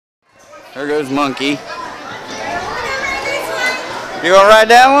There goes Monkey. You gonna ride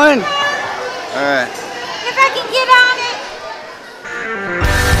that one? Alright. If I can get on it.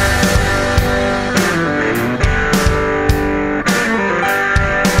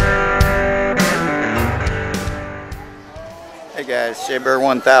 Hey guys, Shabear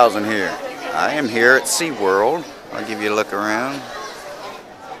 1000 here. I am here at SeaWorld. I'll give you a look around.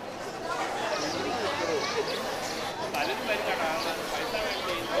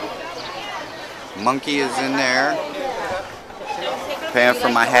 Monkey is in there, paying for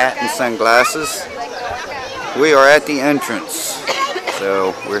my hat and sunglasses. We are at the entrance.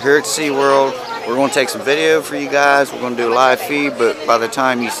 So we're here at SeaWorld. We're going to take some video for you guys. We're going to do a live feed, but by the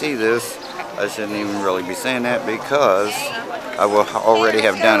time you see this, I shouldn't even really be saying that because I will already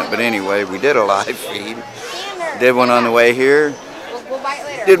have done it. But anyway, we did a live feed. Did one on the way here.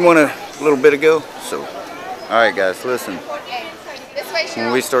 Did one a little bit ago. So, alright guys, listen.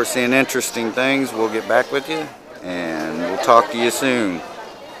 When we start seeing interesting things, we'll get back with you. And we'll talk to you soon.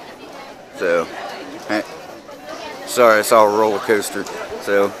 So, sorry, it's all a roller coaster.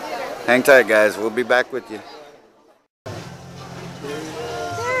 So, hang tight guys, we'll be back with you. There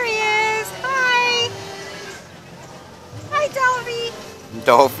he is. Hi. Hi, Dolphy.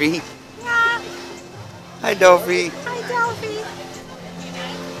 Dolphy? Yeah. Hi, Dolphy. Hi, Dolphy.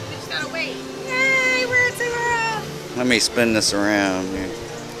 Just gotta wait. Yay, we're at SeaWorld. Let me spin this around here.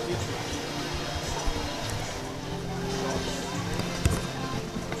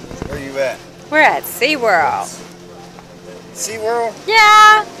 Where are you at? We're at SeaWorld. SeaWorld?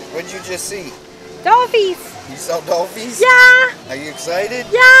 Yeah. What did you just see? Dolphins. You saw dolphins? Yeah. Are you excited?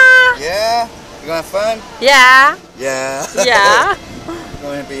 Yeah. Yeah? You gonna have fun? Yeah. Yeah. Yeah. You're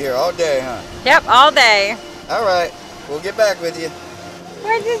gonna be here all day, huh? Yep, all day. Alright, we'll get back with you.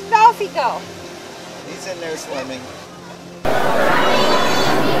 Where did Dolphy go? He's in there swimming.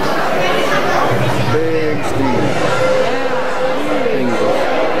 Big steamer. Things are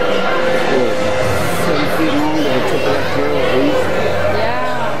 7 feet long, but it took that tail at least.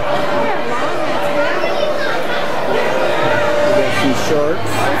 We got some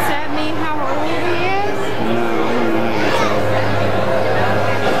sharks. Does that mean how old he is? No, I don't know how to tell.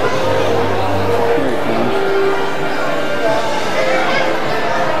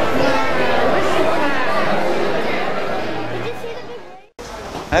 Here he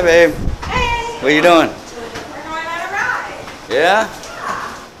comes. Hi, babe. Hey. What are you doing? We're going on a ride. Yeah?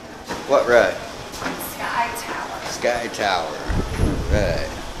 What ride? Sky Tower. Sky Tower. Right.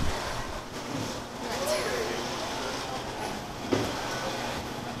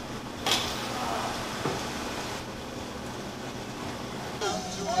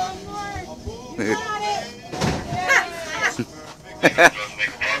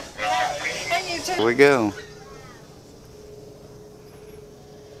 Here we go.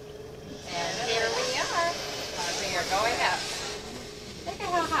 And here we are. We are going up. Look at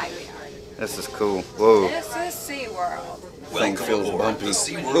how high we are. This is cool. Whoa. This is SeaWorld. Thing Welcome feels aboard bumpy. the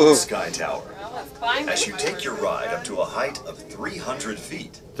SeaWorld Whoa. Sky Tower. Well, let's climb As it. you take your ride up to a height of 300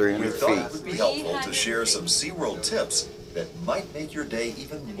 feet, 300 we thought it feet. would be helpful to share some SeaWorld tips that might make your day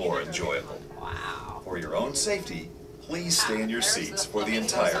even more enjoyable. Wow. For your own safety, please stay in your seats for the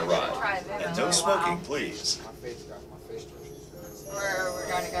entire ride. And no smoking, please. We're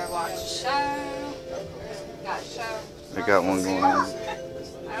going to go watch a show. Got a show. They got one going on.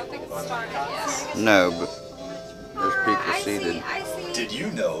 I don't think it's started yet. No, but there's people I seated. see. Did you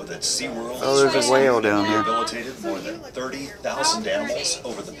know that SeaWorld Oh, there's a whale down there. rehabilitated more than 30,000 animals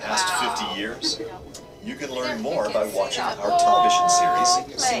over the past 50 years? You can learn more by watching our television series,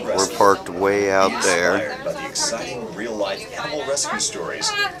 Sea We're Rescue. parked way out Be there. inspired by the exciting real-life animal rescue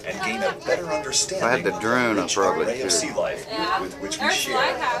stories and gain a better understanding If I had the drone, I of the rich probably array of could. sea life Yeah. with which we There's the share.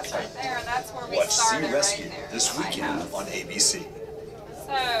 lighthouse right there. That's where we Watch started. Sea Rescue right there. this weekend on ABC.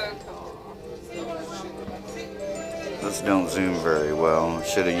 So cool. This don't zoom very well.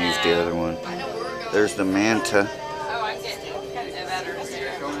 Should have used the other one. There's the manta. Oh, I'm getting better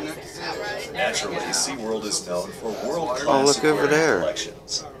there. Naturally, SeaWorld is known for world-class Oh, look over aquarium there.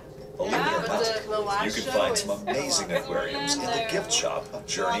 collections. Believe it or not, you can find some amazing aquariums in the gift shop of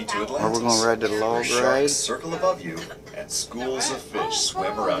Journey to Atlantis. Are we gonna ride the log where ride? sharks circle above you and schools of fish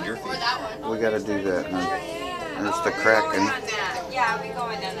swim around your feet. We gotta do that. Huh? There's the Kraken. Yeah, we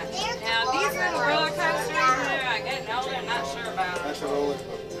going in there. Now, these are the roller coasters. I'm getting older, I'm not sure about. Oh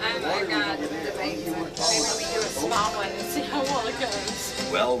my God. Maybe we do a small one and see how well it goes.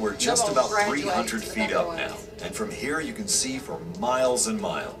 Well, we're just about 300 feet up now, and from here you can see for miles and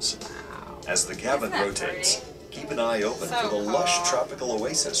miles. As the cabin rotates, keep an eye open for the lush tropical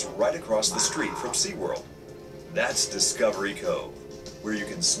oasis right across the street from SeaWorld. That's Discovery Cove. where you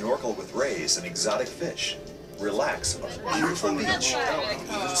can snorkel with rays and exotic fish, relax on a beautiful beach,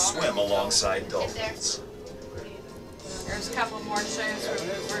 even swim alongside dolphins. There's a couple more shows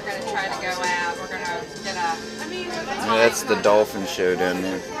we're going to try to go at. We're going to get a... That's the dolphin show down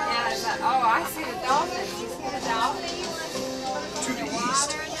there. Yeah, oh, I see the dolphins. You see the dolphins? To the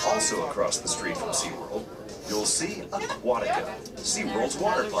east, also across the street from SeaWorld, you'll see Aquatica, SeaWorld's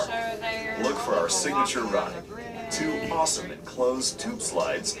water park. Look for our signature ride. 2 awesome enclosed tube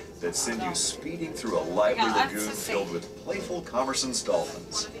slides that send you speeding through a lively lagoon filled with playful Commerson's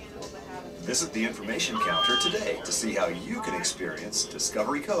dolphins. Visit the information counter today to see how you can experience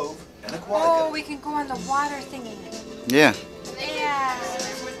Discovery Cove and Aquatica. Oh, we can go on the water thingy. Yeah. Yeah.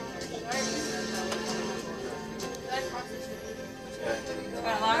 It's been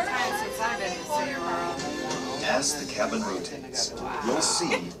a long time since I've been to SeaWorld. As the cabin rotates, you'll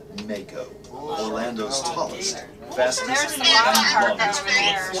see Mako, Orlando's tallest, fastest, and longest roller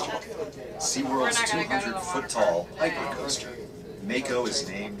coaster. SeaWorld's 200-foot-tall hypercoaster. Mako is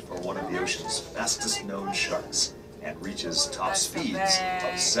named for one of the ocean's fastest known sharks and reaches top speeds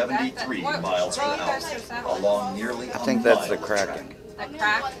of 73 miles per hour along nearly a I think that's the mile of Kraken. The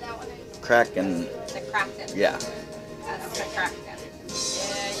crack? Kraken. The Kraken. Yeah. That's the Kraken.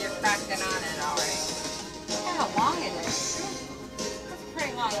 Yeah, you're cracking on it already. Look at how long it is. It's a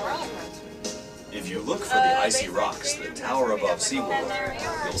pretty long roller coaster. If you look for the icy rocks that tower above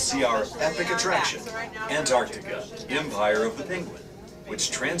SeaWorld, you'll see our epic attraction, Antarctica, Empire of the Penguin,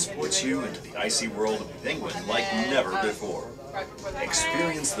 which transports you into the icy world of the penguin like never before.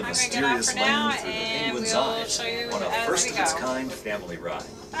 Experience the mysterious land through the penguin's eyes on a first-of-its-kind family ride.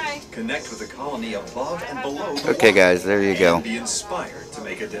 Connect with the colony above and below the Okay, guys, there you go. and be inspired to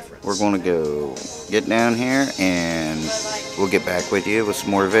make a difference. We're going to go get down here and we'll get back with you with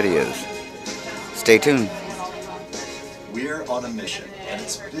some more videos. Stay tuned. We're on a mission, and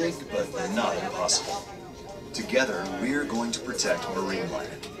it's big but not impossible. Together, we're going to protect marine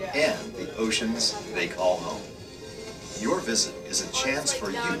life and the oceans they call home. Your visit is a chance for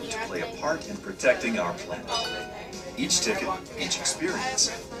you to play a part in protecting our planet. Each ticket, each experience,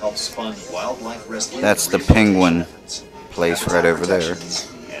 helps fund wildlife rescue. That's the penguin place right over there.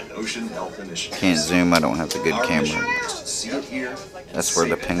 And ocean health initiatives. Can't zoom, I don't have the good Our mission camera. is to see it here and That's where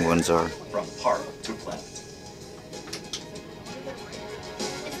the save it penguins there, are. From park to planet.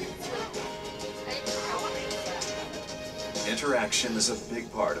 Interaction is a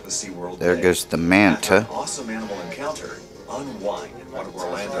big part of a SeaWorld There day. goes the manta. After an awesome animal encounter, unwind in one of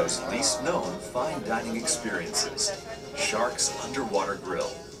Orlando's least known fine dining experiences, Shark's Underwater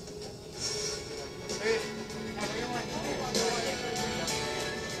Grill.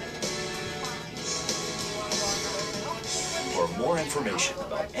 For more information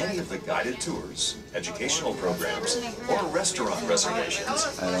about any of the guided tours, educational programs, or restaurant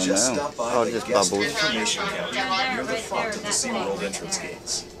reservations, I don't just know. stop by Oh, the just guest bubbles. information counter near the front of the SeaWorld entrance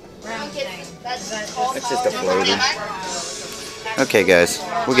gates. It's just a floater. Okay, guys,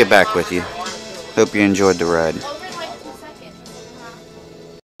 we'll get back with you. Hope you enjoyed the ride.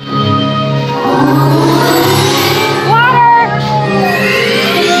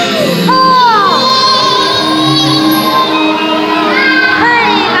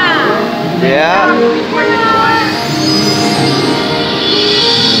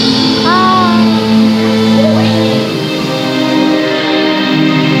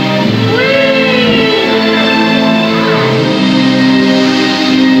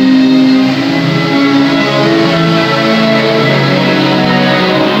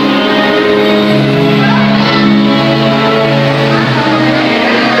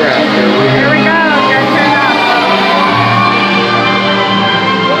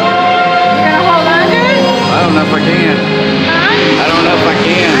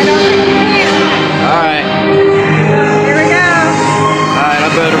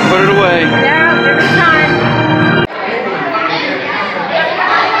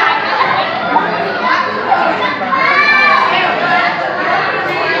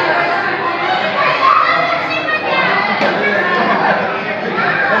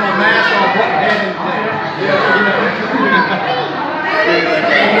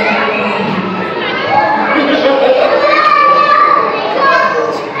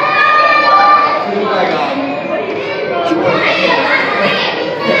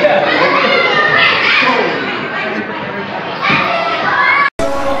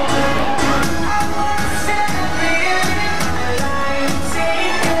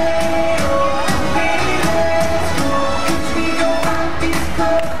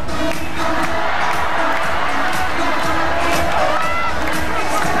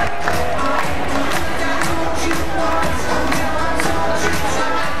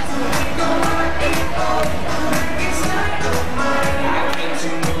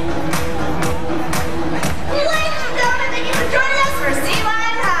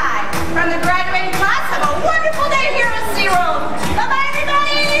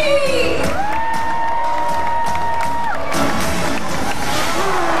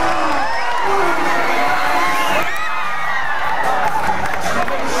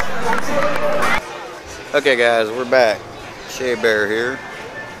 Okay guys, we're back. Shea Bear here.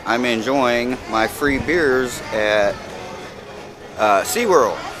 I'm enjoying my free beers at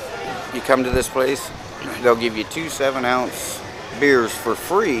SeaWorld. You come to this place, they'll give you 2 7-ounce beers for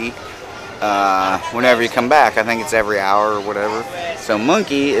free whenever you come back. I think it's every hour or whatever. So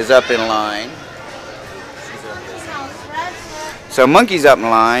Monkey is up in line. So Monkey's up in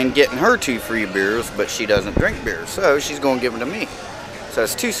line getting her 2 free beers, but she doesn't drink beer, so she's going to give them to me. So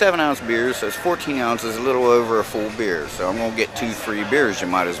it's 2 7-ounce beers, so it's 14 ounces, a little over a full beer. So I'm going to get 2 free beers, you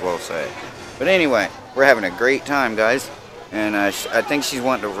might as well say. But anyway, we're having a great time, guys. And I think she's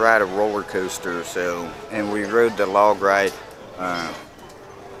wanting to ride a roller coaster, so, and we rode the log ride. I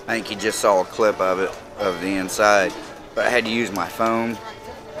think you just saw a clip of it, of the inside. But I had to use my phone,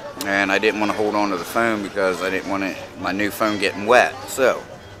 and I didn't want to hold on to the phone because I didn't want my new phone getting wet. So,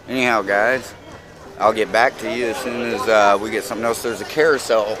 anyhow, guys, I'll get back to you as soon as we get something else. There's a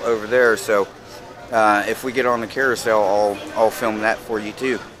carousel over there, so if we get on the carousel, I'll film that for you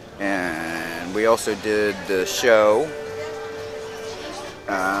too. And we also did the show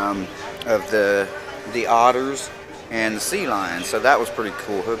of the otters and the sea lions, so that was pretty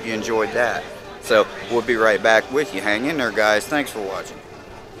cool. Hope you enjoyed that. So we'll be right back with you. Hang in there, guys. Thanks for watching.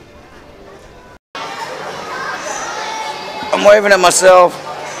 I'm waving at myself.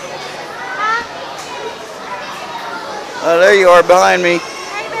 Oh, there you are behind me.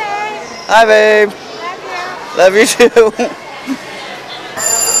 Hi, babe. Love you too.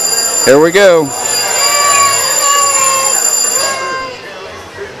 Here we go.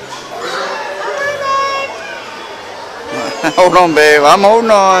 Hold on, babe. I'm holding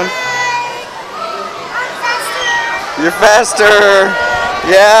on. You're faster.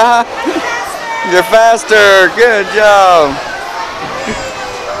 Yeah. You're faster. Good job.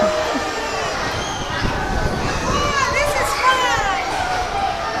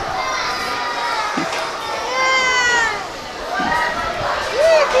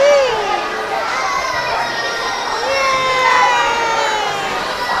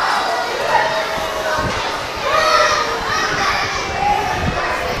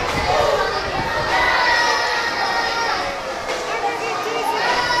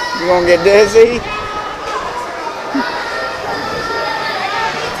 You gonna get dizzy?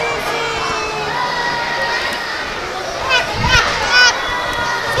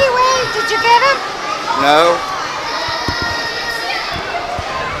 Did you get him? No.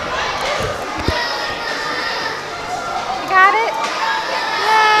 You got it?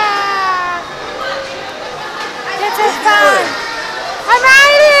 Yeah. This is fun. I'm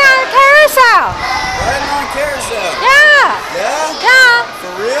riding on a carousel. Riding on carousel. Yeah. Yeah? Yeah.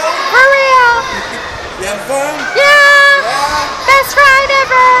 For real? For real. You having fun? Yeah. Yeah. Best ride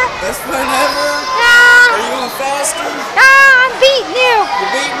ever. Best fun ever? Yeah. Are you going faster? Yeah, I'm beating you. You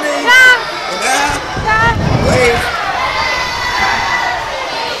beat me? Yeah. Yeah? Yeah. Wave.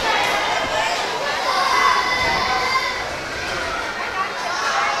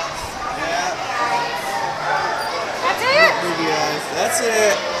 That's it. That's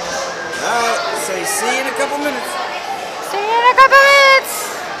it. Alright, say see you in a couple minutes. See you in a couple minutes.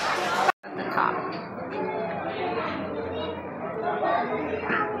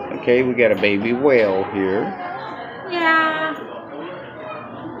 Okay, we got a baby whale here. Yeah.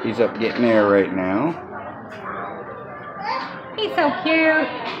 He's up getting air right now. He's so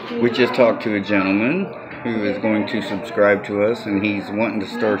cute. We just talked to a gentleman who is going to subscribe to us, and he's wanting to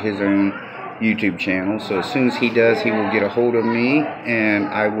start his own YouTube channel. So as soon as he does, he will get a hold of me, and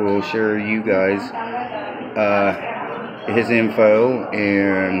I will share you guys his info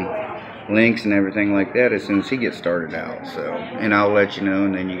and links and everything like that as soon as he gets started out. So, and I'll let you know,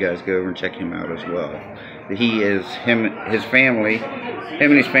 and then you guys go over and check him out as well. He is him and his family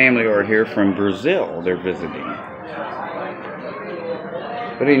are here from Brazil. They're visiting.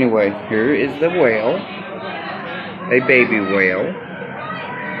 But anyway, here is the whale, a baby whale.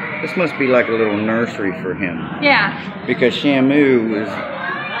 This must be like a little nursery for him. Yeah. Because Shamu is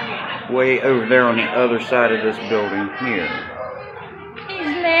way over there on the other side of this building here. He's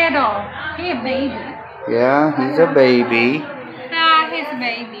little. He's a baby. Yeah, he's a baby. Yeah, he's a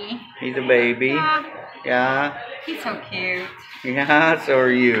baby. He's a baby. Yeah. Yeah. He's so cute. Yeah, so are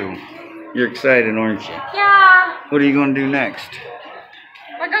you. You're excited, aren't you? Yeah. What are you going to do next?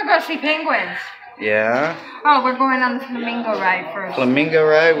 We're going to go see penguins. Yeah? Oh, we're going on the flamingo ride first. Flamingo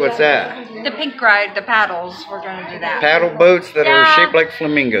ride? What's that? The pink ride, the paddles. We're going to do that. Paddle boats that Yeah. are shaped like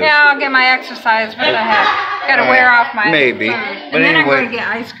flamingos. Yeah, I'll get my exercise. What the heck? Got to wear off my Maybe. food. But and then anyway. I'm going to get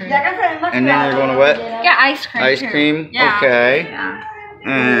ice cream. And then you're going to what? Get ice cream. Ice too. cream? Yeah. Okay. Yeah.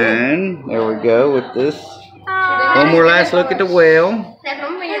 And there we go with this. Oh, One more last look at the whale.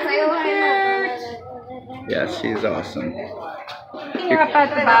 he's so cute. Yeah, she's awesome. You're up at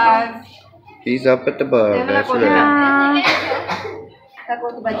the buzz. He's up at the bug, that's right.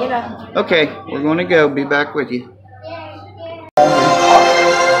 Okay, we're gonna go. Be back with you.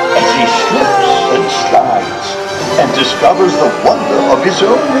 As he slips and slides and discovers the wonder of his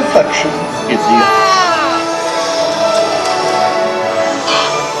own reflection in the ice.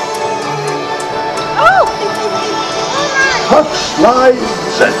 Huck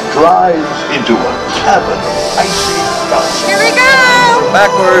slides and drives into a cabin of icy dust. Here we go!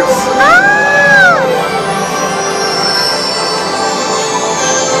 Backwards.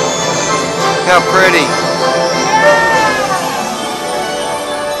 How pretty.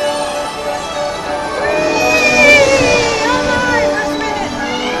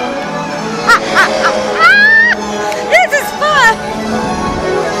 This is fun!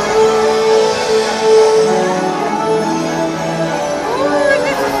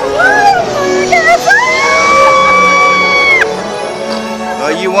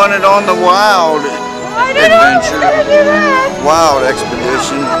 You wanted on the wild adventure, wild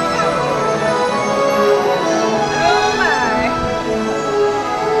expedition.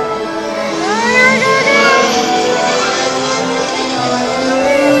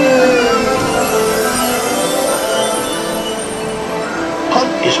 Huck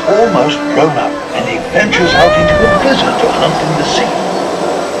is almost grown up and he ventures out into a blizzard to hunt in the sea.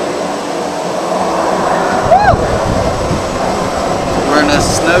 We're in a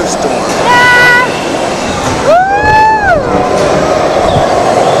snowstorm.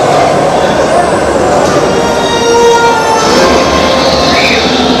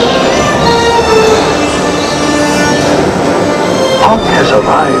 Huck has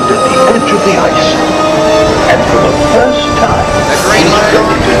arrived at the edge of the ice, and for the first time, he's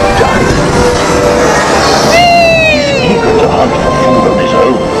ready to dive. He's eager to hunt for food on his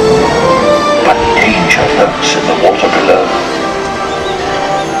own, but danger lurks in the water below.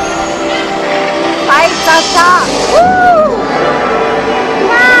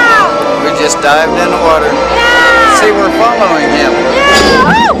 Wow! We just dived in the water. Yeah! See, we're following him. Yeah!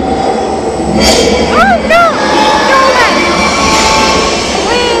 Oh! Oh no!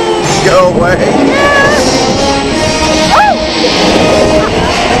 Go away.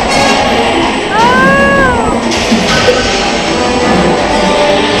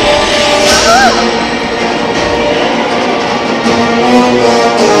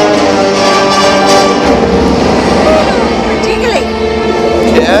 Jiggly!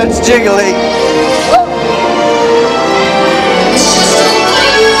 Yeah, it's jiggly.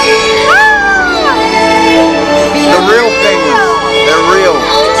 The real penguins. They're real.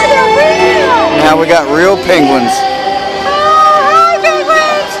 Now we got real penguins. Hi,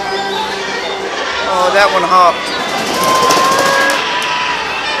 penguins! Oh, that one hopped.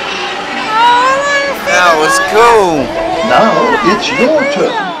 That was cool. Now it's your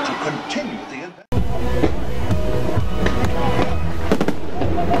turn to continue the adventure.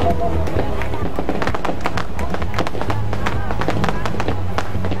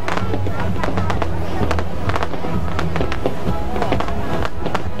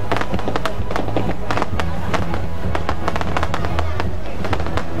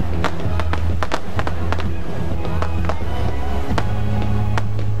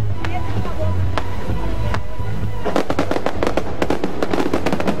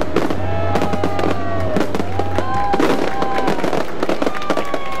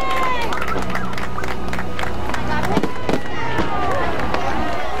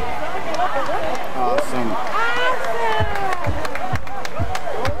 Awesome.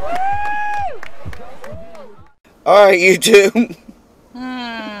 All right, YouTube.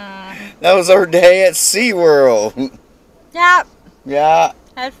 That was our day at SeaWorld. Yep, Yeah.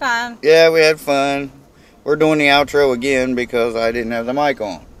 had fun. Yeah, we had fun. We're doing the outro again because I didn't have the mic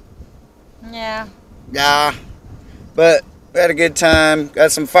on. Yeah. Yeah. But we had a good time.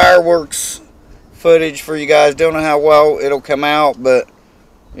 Got some fireworks footage for you guys. Don't know how well it'll come out, but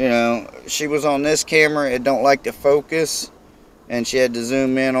you know, she was on this camera. It don't like to focus, and she had to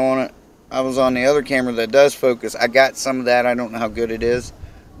zoom in on it. I was on the other camera that does focus. I got some of that. I don't know how good it is,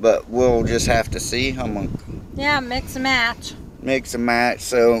 but we'll just have to see. I'm gonna Yeah, mix and match. mix and match.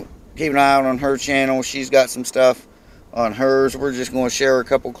 So keep an eye out on her channel. She's got some stuff on hers. We're just going to share a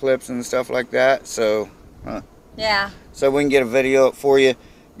couple clips and stuff like that. So Yeah. so we can get a video up for you.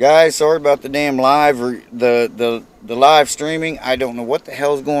 Guys, sorry about the damn live or the live streaming. I don't know what the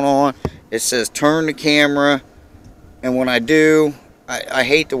hell's going on. It says turn the camera, and when I do, I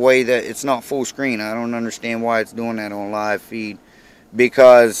hate the way that it's not full screen. I don't understand why it's doing that on live feed,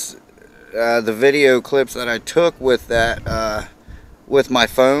 because the video clips that I took with that with my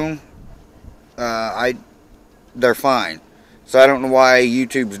phone, I they're fine. So I don't know why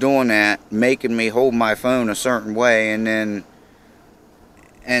YouTube's doing that, making me hold my phone a certain way, and then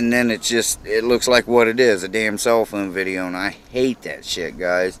it looks like what it is, a damn cell phone video, and I hate that shit,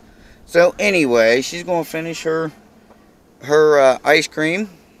 guys. So anyway, she's gonna finish her ice cream.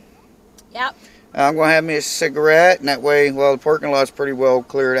 Yep. I'm gonna have me a cigarette, and that way, well, the parking lot's pretty well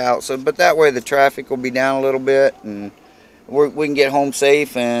cleared out. So, but that way the traffic will be down a little bit, and we can get home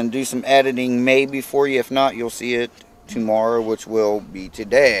safe and do some editing maybe for you. If not, you'll see it tomorrow, which will be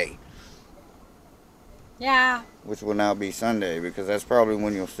today. Yeah. Which will now be Sunday, because that's probably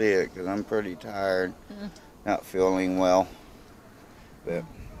when you'll see it, because I'm pretty tired, not feeling well. But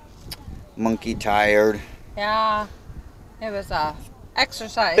monkey tired. Yeah. It was a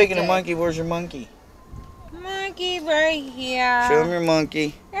exercise. Speaking day. of monkey, where's your monkey? Monkey right here. Show him your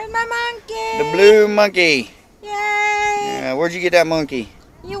monkey. There's my monkey. The blue monkey. Yay. Yeah, where'd you get that monkey?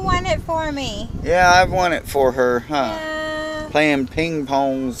 You won it for me. Yeah, I've won it for her, huh? Yeah. Playing ping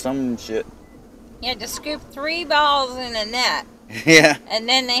pong, some shit. You had to scoop 3 balls in a net. Yeah. And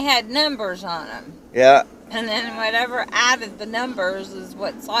then they had numbers on them. Yeah. And then whatever added the numbers is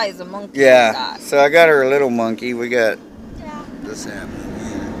what size of monkey you Yeah. got. So I got her a little monkey. We got Yeah. this happening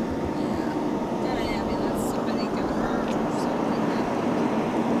here. Gotta have it. That's somebody could hurt or something.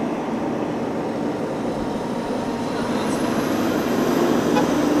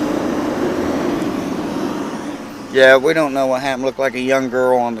 Yeah, we don't know what happened. Looked like a young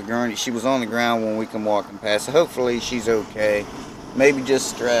girl on the gurney. She was on the ground when we come walking past. So hopefully she's okay. Maybe just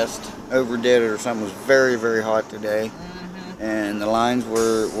stressed, overdid it or something. It was very, very hot today. And the lines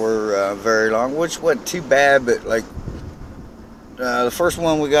were very long, which wasn't too bad, but like the first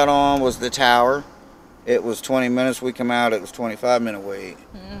one we got on was the tower. It was 20 minutes. We come out, it was 25-minute wait.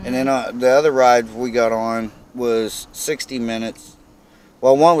 And then the other ride we got on was 60 minutes.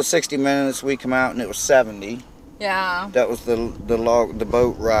 Well, one was 60 minutes. We come out and it was 70. Yeah. That was the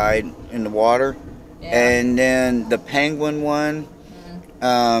boat ride in the water. Yeah. And then the penguin one,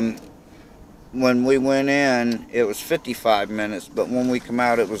 when we went in, it was 55 minutes. But when we come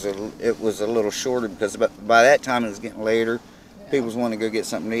out, it was a little shorter, because by that time it was getting later. Yeah. People was wanting to go get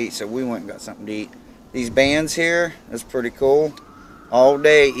something to eat, so we went and got something to eat. These bands here, that's pretty cool. All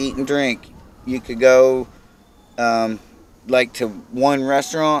day, eat and drink. You could go like to one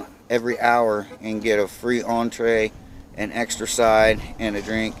restaurant every hour and get a free entree, an extra side, and a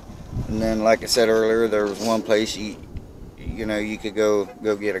drink. And then, like I said earlier, there was one place you could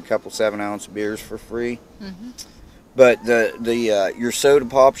go get a couple 7-ounce beers for free. But your soda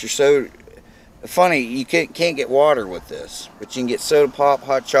pops, funny, you can't get water with this, but you can get soda pop,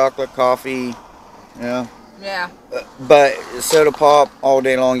 hot chocolate, coffee, you know. Yeah. But soda pop all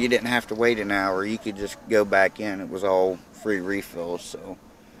day long, you didn't have to wait an hour. You could just go back in. It was all free refills. So,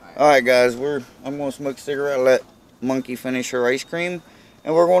 all right, guys, I'm gonna smoke a cigarette, let Monkey finish her ice cream,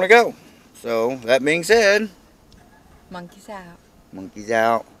 and we're gonna go. So that being said, Monkey's out. Monkey's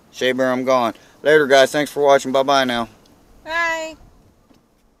out. Shea Bear, I'm gone. Later, guys. Thanks for watching. Bye bye now. Bye.